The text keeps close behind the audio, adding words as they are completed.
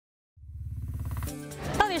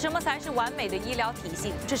什么才是完美的医疗体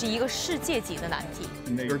系？这是一个世界级的难题。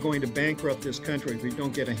They're going to bankrupt this country if we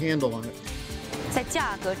don't get a handle on it. 在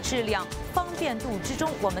价格、质量、方便度之中，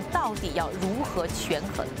我们到底要如何权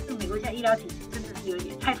衡？美国现在医疗体系真的是有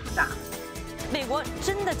点太复杂了。美国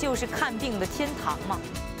真的就是看病的天堂吗？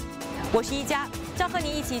我是一佳，将和你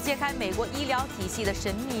一起揭开美国医疗体系的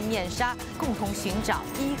神秘面纱，共同寻找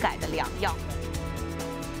医改的良药。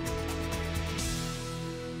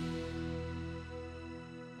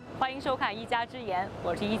欢迎收看《一家之言》，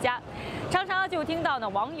我是一佳。常常就听到呢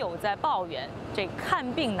网友在抱怨这看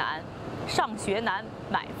病难、上学难、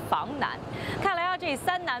买房难。看来啊，这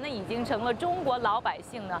三难呢已经成了中国老百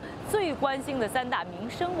姓呢最关心的三大民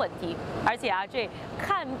生问题，而且啊，这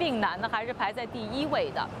看病难呢还是排在第1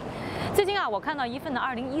位的。最近啊，我看到一份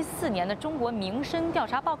2014年的中国民生调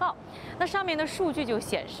查报告，那上面的数据就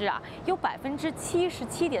显示啊，有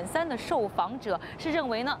77.3%的受访者是认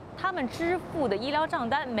为呢，他们支付的医疗账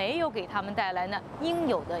单没有给他们带来呢应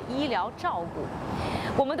有的医疗照顾。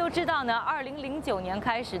我们都知道呢，2009年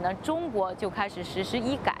开始呢，中国就开始实施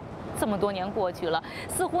医改。这么多年过去了，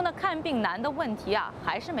似乎呢看病难的问题啊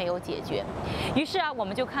还是没有解决。于是啊，我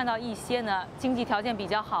们就看到一些呢经济条件比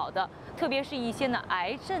较好的，特别是一些呢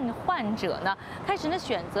癌症患者呢，开始呢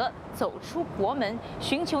选择走出国门，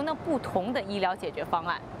寻求呢不同的医疗解决方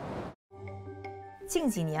案。近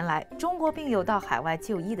几年来，中国病友到海外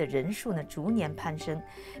就医的人数呢逐年攀升，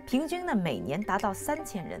平均呢每年达到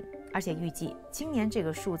3000人，而且预计今年这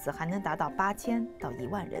个数字还能达到8000到1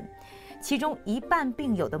万人。其中1半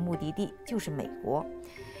病友的目的地就是美国。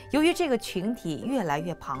由于这个群体越来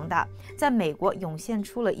越庞大，在美国涌现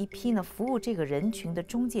出了一批呢服务这个人群的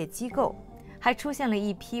中介机构，还出现了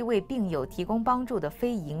一批为病友提供帮助的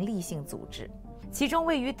非营利性组织。其中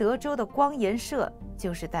位于德州的光研社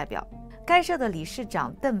就是代表。该社的理事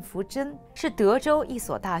长邓福珍是德州一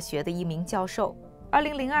所大学的一名教授。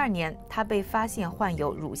2002年，他被发现患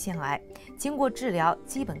有乳腺癌，经过治疗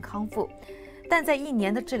基本康复。但在1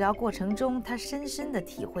年的治疗过程中，他深深地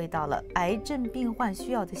体会到了癌症病患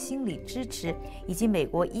需要的心理支持，以及美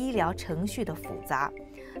国医疗程序的复杂。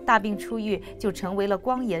大病初愈，就成为了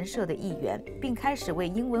光研社的一员，并开始为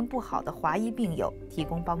英文不好的华裔病友提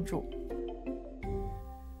供帮助。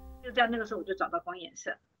就在那个时候，我就找到光研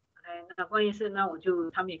社。那光研社呢，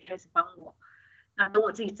他们也开始帮我。那等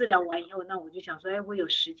我自己治疗完以后，那我就想说，我有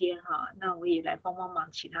时间哈，那我也来帮忙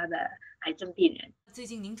其他的癌症病人。最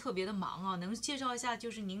近您特别的忙啊，能介绍一下，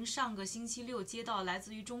就是您上个星期六接到来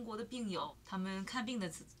自于中国的病友，他们看病的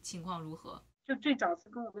情况如何？就最早是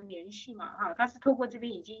跟我们联系嘛，哈，他是透过这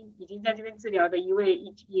边已经在这边治疗的一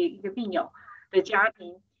个病友的家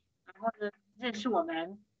庭，然后呢认识我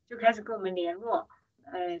们，就开始跟我们联络。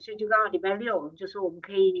所以就刚好礼拜六，就说我们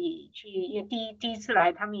可以去，因为第一次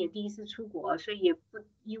来，他们也第一次出国，所以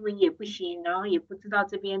英文也不行，然后也不知道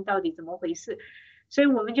这边到底怎么回事，所以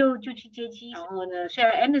我们就去接机。然后呢，虽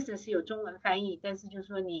然 Anderson 是有中文翻译，但是就是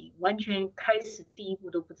说你完全开始第一步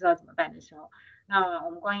都不知道怎么办的时候，那我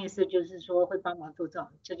们光研社就是说会帮忙做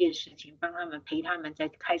这件事情，帮他们陪他们在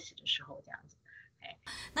开始的时候这样子。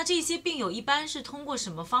那这些病友一般是通过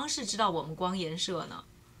什么方式知道我们光研社呢？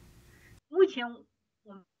目前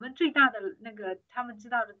我们最大的那个他们知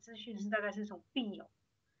道的资讯是大概是从病友，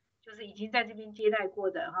就是已经在这边接待过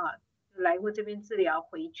的哈，来过这边治疗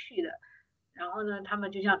回去的，然后呢，他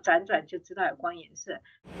们就这样辗转就知道有光研社。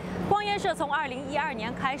光研社从2012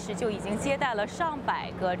年开始就已经接待了上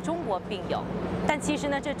百个中国病友，但其实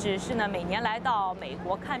呢，这只是呢每年来到美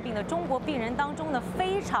国看病的中国病人当中呢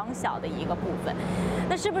非常小的一个部分。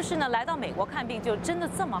那是不是呢来到美国看病就真的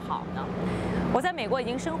这么好呢？我在美国已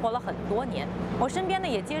经生活了很多年，我身边呢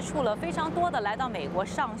也接触了非常多的来到美国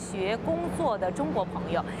上学、工作的中国朋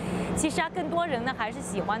友。其实啊，更多人呢还是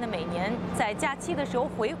喜欢的每年在假期的时候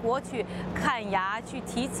回国去看牙、去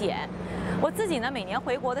体检。我自己呢每年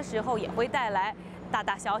回国的时候也会带来大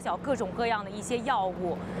大小小各种各样的一些药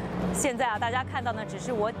物。现在啊，大家看到呢只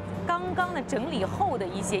是我刚刚的整理后的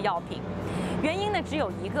一些药品。原因呢只有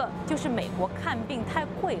一个，就是美国看病太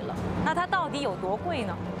贵了。那它到底有多贵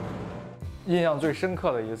呢？印象最深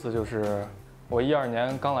刻的一次就是我12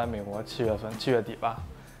年刚来美国7月底吧，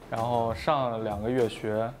然后上2个月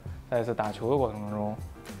学，在一次打球的过程中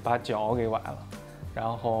把脚给崴了，然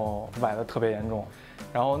后崴得特别严重，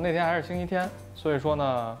然后那天还是星期天，所以说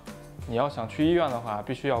呢，你要想去医院的话，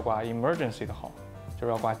必须要挂 emergency 的号，就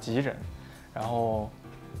是要挂急诊，然后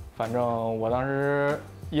反正我当时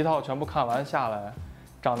一套全部看完下来，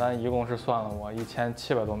账单一共是算了我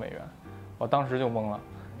1700多美元，我当时就懵了。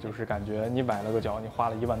就是感觉你崴了个脚，你花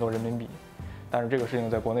了1万多人民币，但是这个事情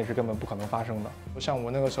在国内是根本不可能发生的。像我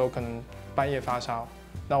那个时候可能半夜发烧，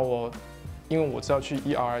那我因为我知道去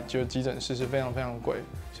ER 就急诊室是非常非常贵，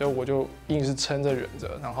所以我就硬是撑着忍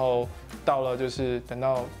着，然后到了就是等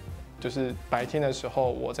到就是白天的时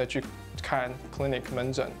候，我再去看 clinic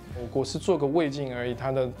门诊，我是做个胃镜而已，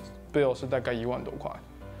它的 bill 是大概1万多块。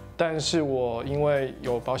但是我因为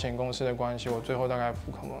有保险公司的关系，我最后大概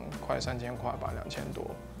付可能快3000块吧，2000多，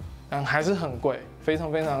但还是很贵，非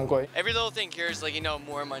常非常的贵。 Every little thing here is like,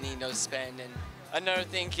 more money, to spend, and another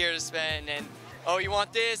thing here to spend, and oh, you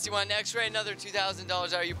want this, you want an x-ray, another $2,000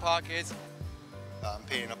 out of your pockets. I'm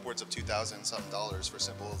paying upwards of $2,000 something for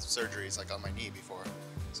simple surgeries like on my knee before,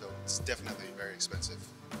 so it's definitely very expensive.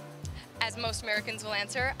 As most Americans will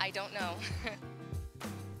answer, I don't know.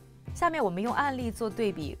 下面我们用案例做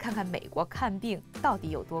对比，看看美国看病到底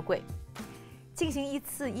有多贵。进行一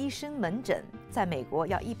次医生门诊，在美国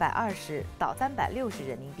要120到360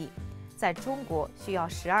人民币，在中国需要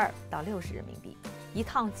12到60人民币。一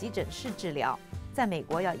趟急诊室治疗，在美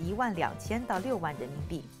国要12000到6万人民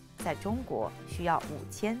币，在中国需要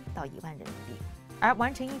5000到1万人民币。而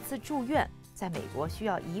完成一次住院，在美国需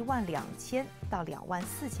要12000到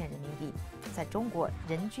24000人民币，在中国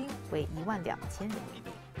人均为12000人民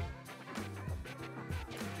币。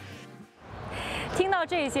听到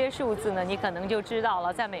这些数字呢，你可能就知道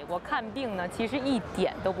了，在美国看病呢，其实一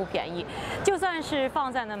点都不便宜。就算是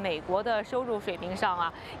放在呢美国的收入水平上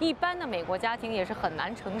啊，一般的美国家庭也是很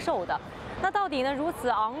难承受的。那到底呢，如此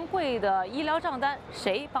昂贵的医疗账单，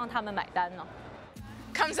谁帮他们买单呢？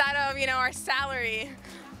 Comes out of, our salary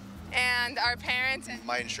and our parents.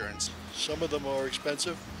 My insurance. Some of them are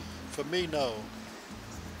expensive. For me, no,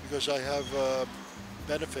 because I have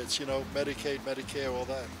benefits, Medicaid, Medicare, all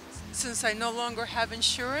that. Since I no longer have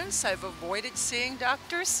insurance, I've avoided seeing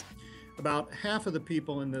doctors. About half of the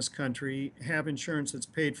people in this country have insurance that's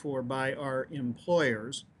paid for by our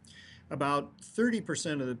employers. About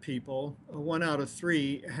 30% of the people, 1 out of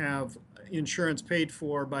 3, have insurance paid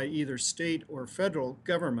for by either state or federal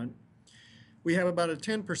government. We have about a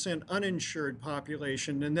 10% uninsured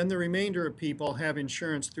population, and then the remainder of people have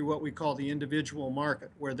insurance through what we call the individual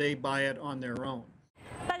market, where they buy it on their own.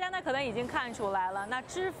 大家呢可能已经看出来了，那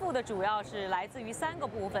支付的主要是来自于3个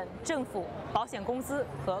部分：政府、保险公司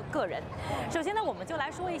和个人。首先呢，我们就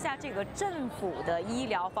来说一下这个政府的医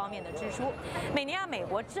疗方面的支出。每年啊，美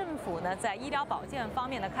国政府呢在医疗保健方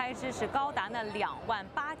面的开支是高达呢28000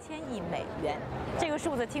亿美元。这个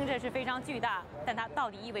数字听着是非常巨大，但它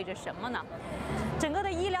到底意味着什么呢？整个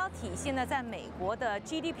的医疗体系呢，在美国的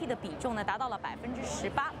GDP 的比重呢达到了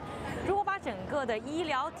18%。如果把整个的医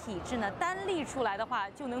疗体制呢单立出来的话，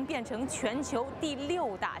就能变成全球第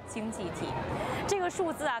6大经济体。这个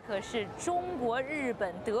数字啊，可是中国、日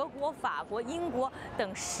本、德国、法国、英国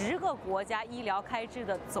等10个国家医疗开支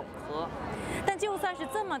的总和。但就算是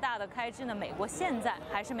这么大的开支呢，美国现在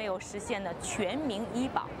还是没有实现的全民医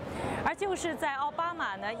保。而就是在奥巴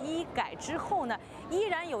马呢医改之后呢，依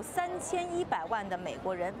然有3100万的美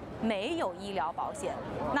国人没有医疗保险。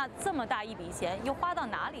那这么大一笔钱又花到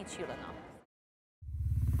哪里去了呢？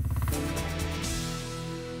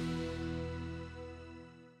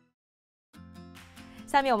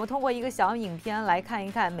下面我们通过一个小影片来看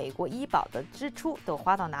一看美国医保的支出都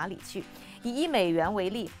花到哪里去。以1美元为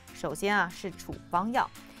例，首先啊是处方药，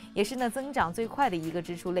也是呢增长最快的一个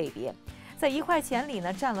支出类别，在1块钱里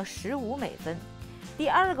呢占了15美分。第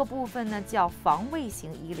2个部分呢叫防卫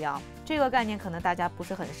型医疗，这个概念可能大家不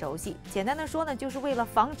是很熟悉。简单的说呢，就是为了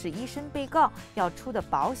防止医生被告要出的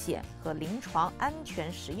保险和临床安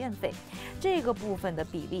全实验费，这个部分的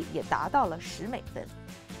比例也达到了10美分。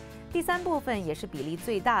第3部分也是比例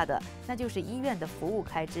最大的，那就是医院的服务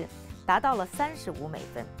开支，达到了35美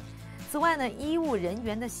分。此外呢，医务人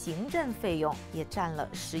员的行政费用也占了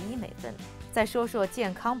11美分。再说说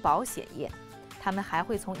健康保险业，他们还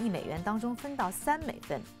会从1美元当中分到3美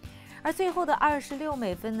分，而最后的26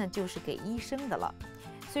美分呢，就是给医生的了。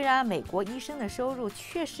虽然美国医生的收入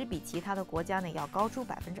确实比其他的国家呢要高出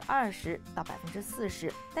20%到40%，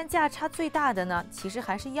但价差最大的呢，其实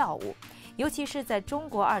还是药物。尤其是在中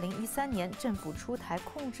国2013年政府出台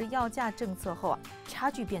控制药价政策后啊，差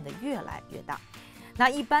距变得越来越大。拿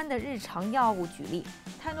一般的日常药物举例，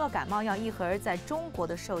泰诺感冒药一盒在中国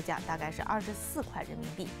的售价大概是24块人民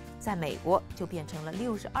币，在美国就变成了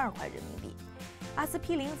62块人民币。阿司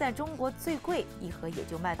匹林在中国最贵，一盒也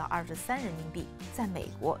就卖到23人民币，在美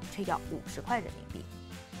国却要50块人民币。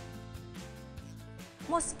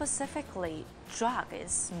More specifically, drug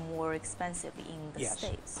is more expensive in the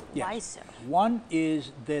States. Why so? One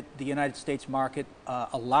is that the United States market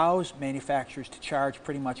allows manufacturers to charge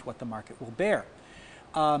pretty much what the market will bear.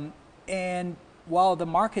 And while the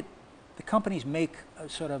companies make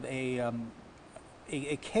sort of a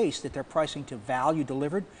case that they're pricing to value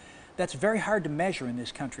delivered, That's very hard to measure in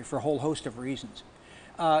this country for a whole host of reasons.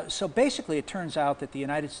 So basically, it turns out that the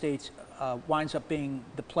United States winds up being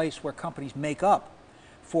the place where companies make up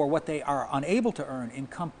for what they are unable to earn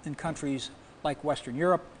in countries like Western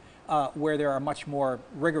Europe, where there are much more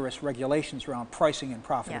rigorous regulations around pricing and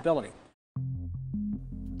profitability.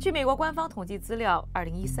 据美国官方统计资料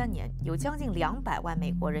，2013年有将近200万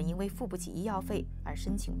美国人因为付不起医药费而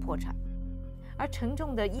申请破产，而沉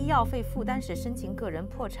重的医药费负担是申请个人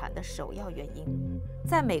破产的首要原因。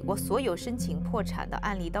在美国，所有申请破产的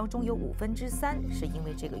案例当中，有3%是因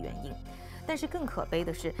为这个原因。但是更可悲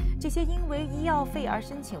的是，这些因为医药费而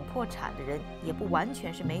申请破产的人，也不完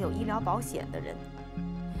全是没有医疗保险的人。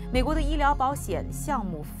美国的医疗保险项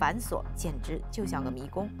目繁琐，简直就像个迷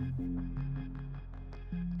宫。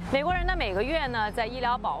美国人呢，每个月呢，在医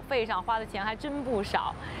疗保费上花的钱还真不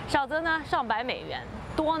少，少则呢上百美元，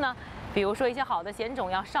多呢，比如说一些好的险种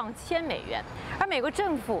要上千美元。而美国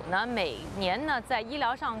政府呢，每年呢在医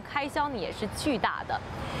疗上开销呢也是巨大的。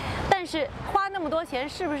但是花那么多钱，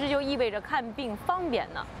是不是就意味着看病方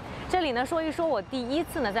便呢？这里呢说一说我第一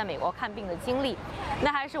次呢在美国看病的经历。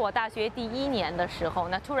那还是我大学第1年的时候，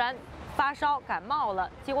那突然发烧感冒了，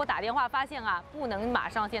结果打电话发现啊，不能马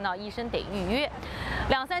上见到医生，得预约。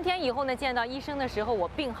2、3天以后呢，见到医生的时候，我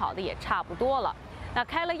病好的也差不多了。那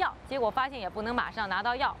开了药，结果发现也不能马上拿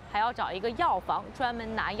到药，还要找一个药房专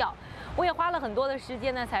门拿药。我也花了很多的时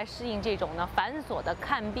间呢，才适应这种呢繁琐的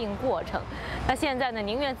看病过程。那现在呢，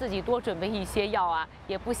宁愿自己多准备一些药啊，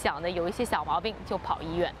也不想的有一些小毛病就跑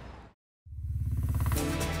医院。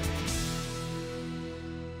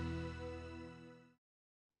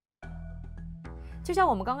就像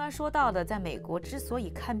我们刚刚说到的，在美国之所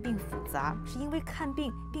以看病复杂，是因为看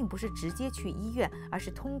病并不是直接去医院，而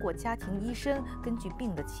是通过家庭医生根据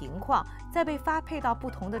病的情况，再被发配到不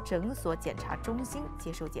同的诊所、检查中心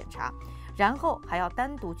接受检查，然后还要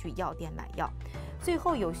单独去药店买药，最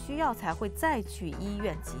后有需要才会再去医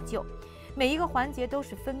院急救。每一个环节都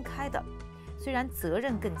是分开的，虽然责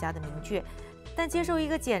任更加的明确，但接受一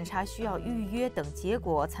个检查需要预约，等结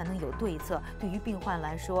果才能有对策。对于病患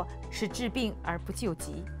来说，是治病而不救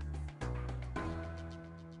急。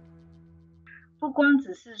不光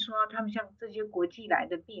只是说他们像这些国际来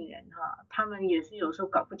的病人哈，他们也是有时候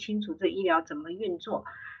搞不清楚这医疗怎么运作。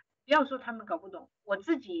不要说他们搞不懂，我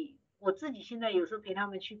自己现在有时候陪他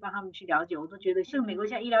们去帮他们去了解，我都觉得像美国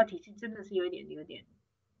现在医疗体系真的是有点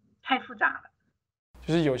太复杂了。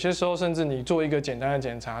就是有些时候，甚至你做一个简单的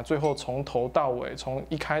检查，最后从头到尾，从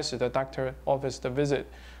一开始的 doctor office 的 visit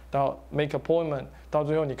到 make appointment， 到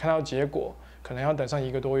最后你看到结果，可能要等上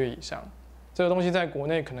1个多月以上。这个东西在国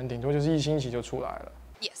内可能顶多就是1星期就出来了。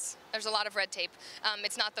Yes, there's a lot of red tape.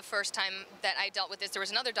 It's not the first time that I dealt with this. There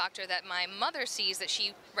was another doctor that my mother sees that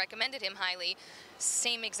she recommended him highly.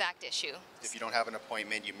 Same exact issue. If you don't have an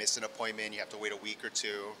appointment, you miss an appointment, you have to wait a week or 2.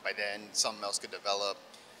 By then, something else could develop.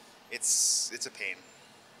 It's a pain.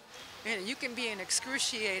 And you can be in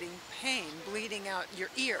excruciating pain, bleeding out your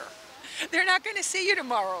ear. They're not going to see you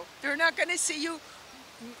tomorrow. They're not going to see you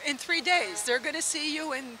in 3 days. They're going to see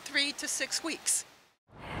you in 3 to 6 weeks.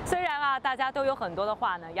 虽然啊，大家都有很多的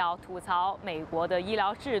话呢要吐槽美国的医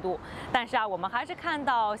疗制度，但是啊，我们还是看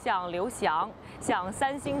到像刘翔、像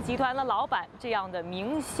3星集团的老板这样的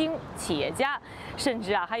明星企业家，甚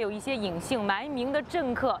至啊还有一些隐姓埋名的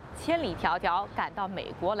政客，千里迢迢赶到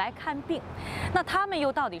美国来看病。那他们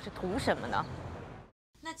又到底是图什么呢？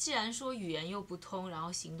那既然说语言又不通，然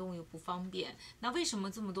后行动又不方便，那为什么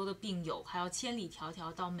这么多的病友还要千里迢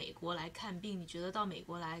迢到美国来看病？你觉得到美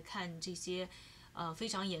国来看这些非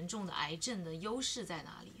常严重的癌症的优势在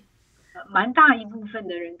哪里？蛮大一部分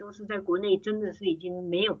的人都是在国内真的是已经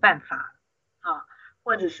没有办法啊，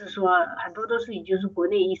或者是说很多都是已经是国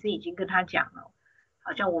内医生已经跟他讲了，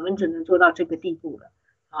好像我们只能做到这个地步了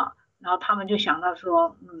啊，然后他们就想到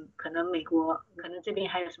说，可能美国可能这边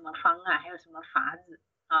还有什么方案，还有什么法子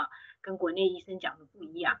啊，跟国内医生讲的不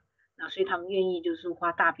一样。那所以他们愿意就是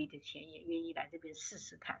花大笔的钱，也愿意来这边试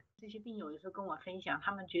试看。这些病友有时候跟我分享，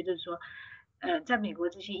他们觉得说，在美国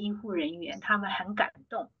这些医护人员他们很感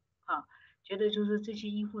动啊，觉得就是这些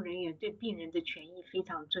医护人员对病人的权益非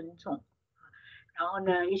常尊重啊，然后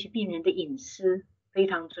呢，尤其病人的隐私非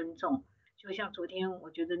常尊重。就像昨天，我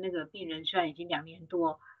觉得那个病人虽然已经2年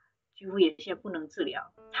多，几乎也现在不能治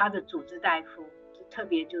疗，他的主治大夫就特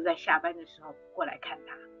别就在下班的时候过来看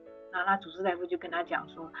他，然后他主治大夫就跟他讲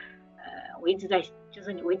说，我一直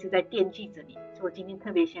在惦记着你，所以我今天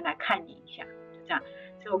特别先来看你一下，就这样。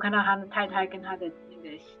所以我看到他的太太跟他的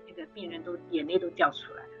那个病人都眼泪都掉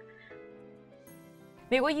出来了。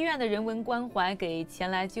美国医院的人文关怀给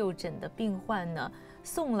前来就诊的病患呢，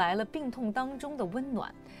送来了病痛当中的温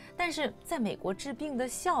暖。但是在美国治病的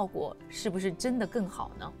效果是不是真的更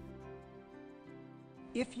好呢？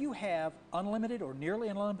 If you have unlimited or nearly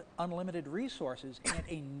unlimited resources and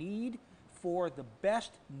a need for the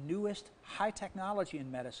best, newest, high technology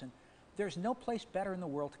in medicine, there's no place better in the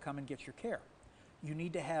world to come and get your care. You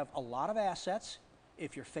need to have a lot of assets.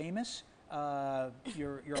 If you're famous,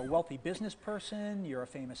 you're a wealthy business person, you're a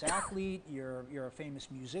famous athlete, you're a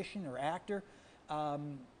famous musician or actor,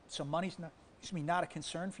 so money's not a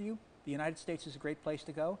concern for you. The United States is a great place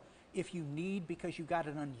to go. If you need, because you got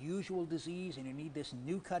an unusual disease and you need this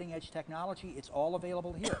new cutting-edge technology, it's all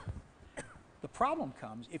available here. The problem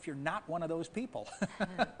comes if you're not one of those people.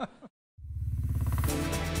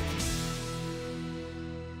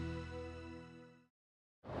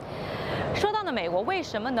 说到呢，美国为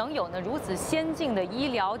什么能有呢如此先进的医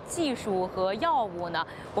疗技术和药物呢？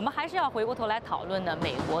我们还是要回过头来讨论呢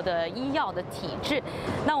美国的医药的体制。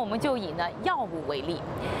那我们就以呢药物为例，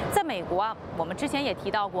在美国啊，我们之前也提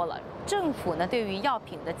到过了，政府呢对于药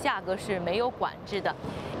品的价格是没有管制的，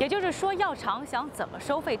也就是说药厂想怎么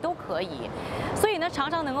收费都可以。所以呢，常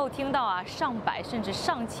常能够听到啊上百甚至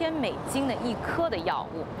上千美金的一颗的药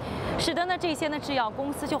物，使得呢这些呢制药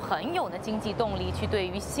公司就很有呢经济动力去对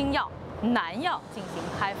于新药、难药进行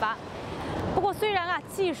开发。不过虽然啊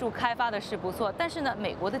技术开发的是不错，但是呢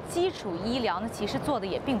美国的基础医疗呢其实做的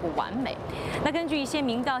也并不完美。那根据一些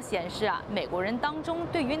民调显示啊，美国人当中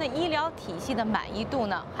对于呢医疗体系的满意度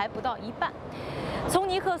呢还不到一半。从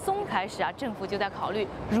尼克松开始啊，政府就在考虑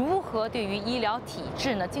如何对于医疗体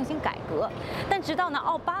制呢进行改革。但直到呢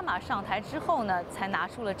奥巴马上台之后呢，才拿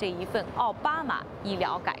出了这一份奥巴马医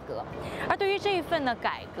疗改革。而对于这一份呢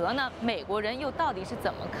改革呢，美国人又到底是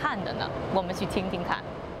怎么看的呢？我们去听听看。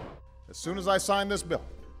As soon as I signed this bill,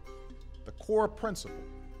 the core principle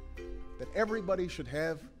that everybody should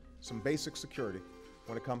have some basic security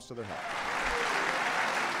when it comes to their health.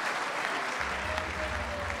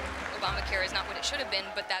 Obamacare is not what it should have been,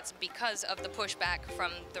 but that's because of the pushback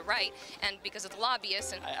from the right and because of the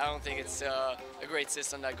lobbyists. And I don't think it's a great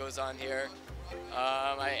system that goes on here.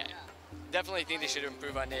 I definitely think they should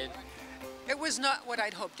improve on it. It was not what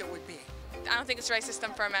I'd hoped it would be. I don't think it's the right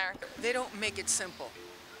system for America. They don't make it simple.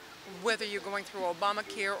 Whether you're going through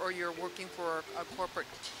Obamacare or you're working for a corporate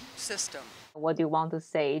system. What do you want to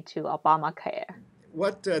say to Obamacare?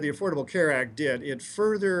 What the Affordable Care Act did, it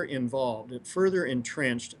further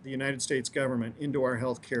entrenched the United States government into our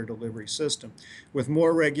health care delivery system. With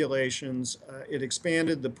more regulations, it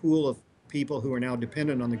expanded the pool of people who are now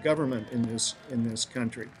dependent on the government in this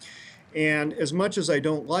country. And as much as I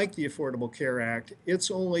don't like the Affordable Care Act,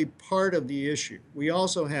 it's only part of the issue. We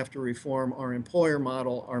also have to reform our employer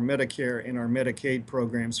model, our Medicare and our Medicaid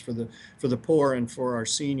programs for the poor and for our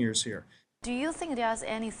seniors here. Do you think there's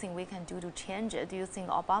anything we can do to change it? Do you think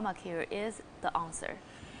Obamacare is the answer?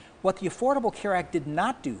 What the Affordable Care Act did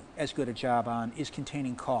not do as good a job on is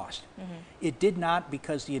containing cost. It did not,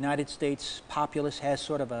 because the United States populace has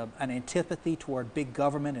sort of an antipathy toward big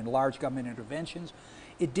government and large government interventions.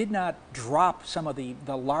 It did not drop some of the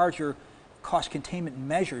larger cost containment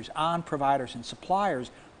measures on providers and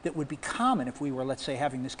suppliers that would be common if we were, let's say,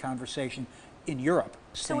 having this conversation in Europe.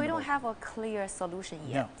 So we don't have a clear solution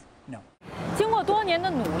yet? No. 经过多年的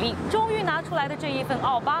努力，终于拿出来的这一份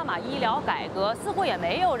奥巴马医疗改革，似乎也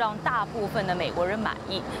没有让大部分的美国人满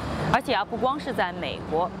意。而且啊，不光是在美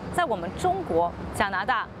国，在我们中国、加拿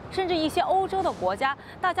大，甚至一些欧洲的国家，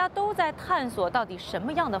大家都在探索到底什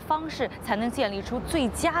么样的方式才能建立出最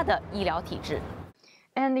佳的医疗体制。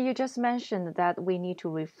And you just mentioned that we need to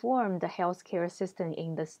reform the healthcare system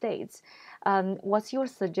in the States. What's your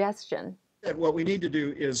suggestion? What we need to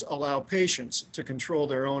do is allow patients to control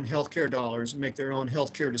their own healthcare dollars and make their own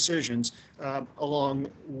healthcare decisions along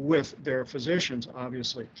with their physicians,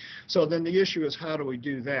 obviously. So then the issue is, how do we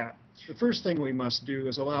do that? The first thing we must do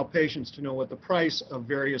is allow patients to know what the price of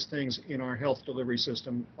various things in our health delivery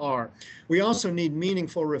system are. We also need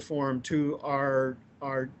meaningful reform to our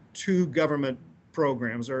two government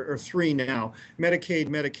programs, or three now: Medicaid,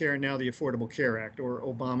 Medicare, and now the Affordable Care Act, or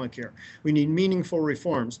Obamacare. We need meaningful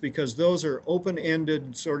reforms because those are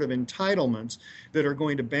open-ended sort of entitlements that are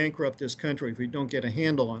going to bankrupt this country if we don't get a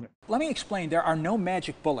handle on it. Let me explain. There are no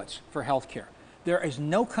magic bullets for healthcare. There is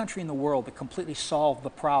no country in the world that completely solved the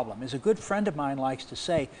problem. As a good friend of mine likes to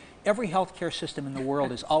say, every healthcare system in the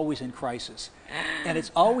world is always in crisis. And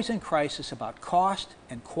it's always in crisis about cost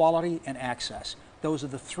and quality and access. Those are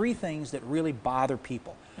the three things that really bother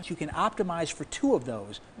people. You can optimize for two of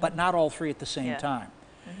those, but not all three at the same time.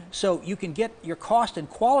 So you can get your cost and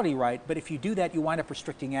quality right, but if you do that, you wind up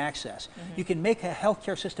restricting access. You can make a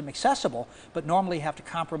healthcare system accessible, but normally have to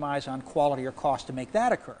compromise on quality or cost to make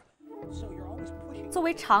that occur. So you're always pushing 作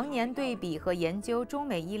为常年对比和研究中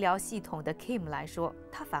美医疗系统的 Kim 来说，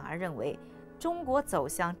他反而认为中国走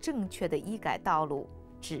向正确的医改道路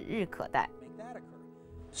指日可待。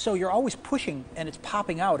So you're always pushing, and it's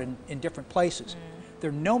popping out in different places.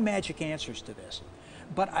 There are no magic answers to this.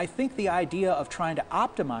 But I think the idea of trying to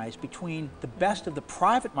optimize between the best of the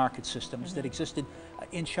private market systems that existed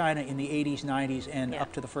in China in the 80s, 90s, and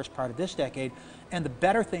up to the first part of this decade, and the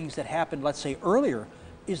better things that happened, let's say, earlier,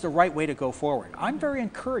 is the right way to go forward. I'm very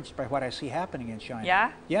encouraged by what I see happening in China.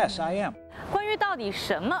 Yeah? Yes, I am. 关于到底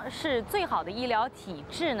什么是最好的医疗体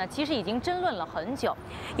制呢？其实已经争论了很久。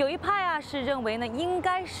有一派啊是认为呢应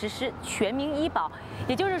该实施全民医保，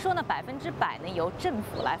也就是说呢100%呢由政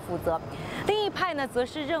府来负责。另一派呢则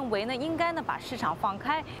是认为呢应该呢把市场放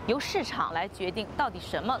开，由市场来决定到底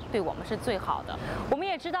什么对我们是最好的。我们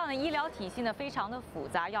也知道呢医疗体系呢非常的复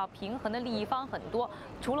杂，要平衡的利益方很多，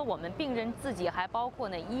除了我们病人自己，还包括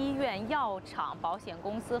呢医院、药厂、保险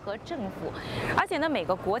公司和政府，而且呢每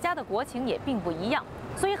个国家的国情也并不一样，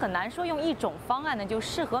所以很难说用一种方案呢就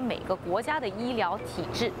适合每个国家的医疗体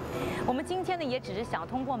制。我们今天呢也只是想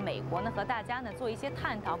通过美国呢和大家呢做一些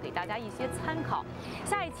探讨，给大家一些参考。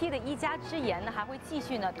下一期的一家之言呢还会继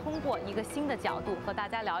续呢通过一个新的角度和大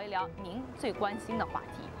家聊一聊您最关心的话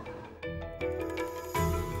题。